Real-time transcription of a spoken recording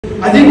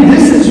I think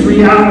this is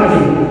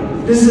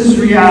reality. This is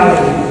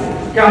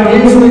reality. God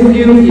is with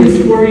you. He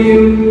is for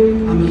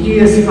you. He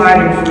is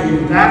fighting for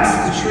you. That's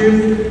the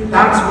truth.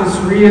 That's what's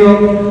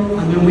real.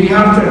 And we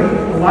have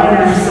to align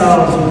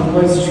ourselves with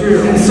what's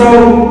true. And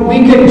so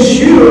we can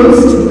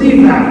choose to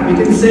believe that.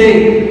 We can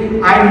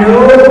say, I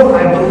know,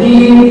 I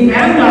believe,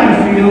 and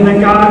I feel that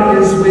God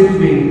is with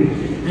me.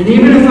 And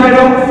even if I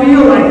don't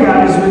feel like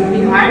God is with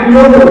me, I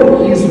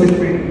know He's with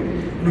me.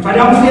 And if I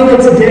don't feel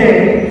it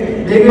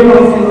today, maybe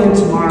I'll feel it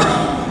tomorrow.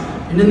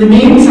 And in the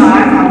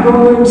meantime, I'm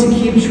going to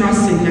keep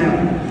trusting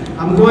Him.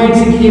 I'm going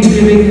to keep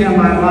giving Him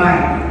my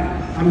life.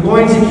 I'm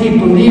going to keep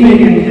believing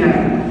in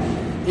Him.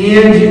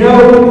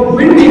 And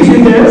when we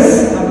do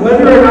this,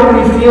 whether or not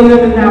we feel Him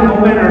in that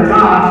moment or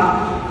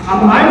not,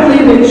 I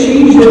believe it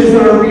changes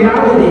our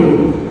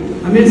reality.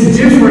 It's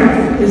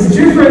different. It's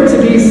different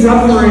to be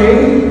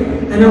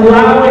suffering and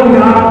allowing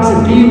God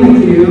to be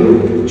with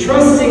you,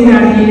 trusting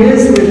that He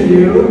is with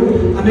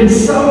you.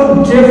 It's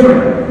so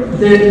different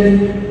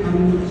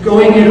than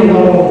going it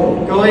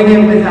alone, going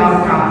it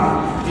without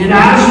God. And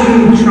as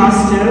you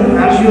trust Him,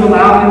 as you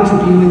allow Him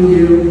to be with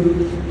you,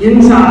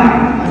 in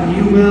time,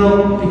 you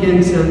will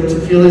begin to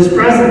feel His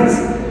presence.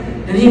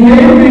 And He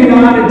may or may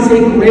not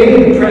take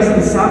away the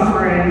present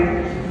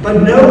suffering,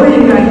 but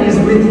knowing that He's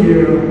with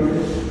you,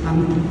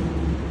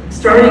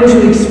 starting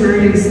to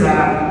experience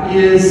that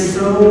is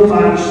so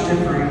much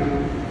different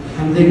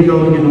than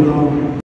going it alone.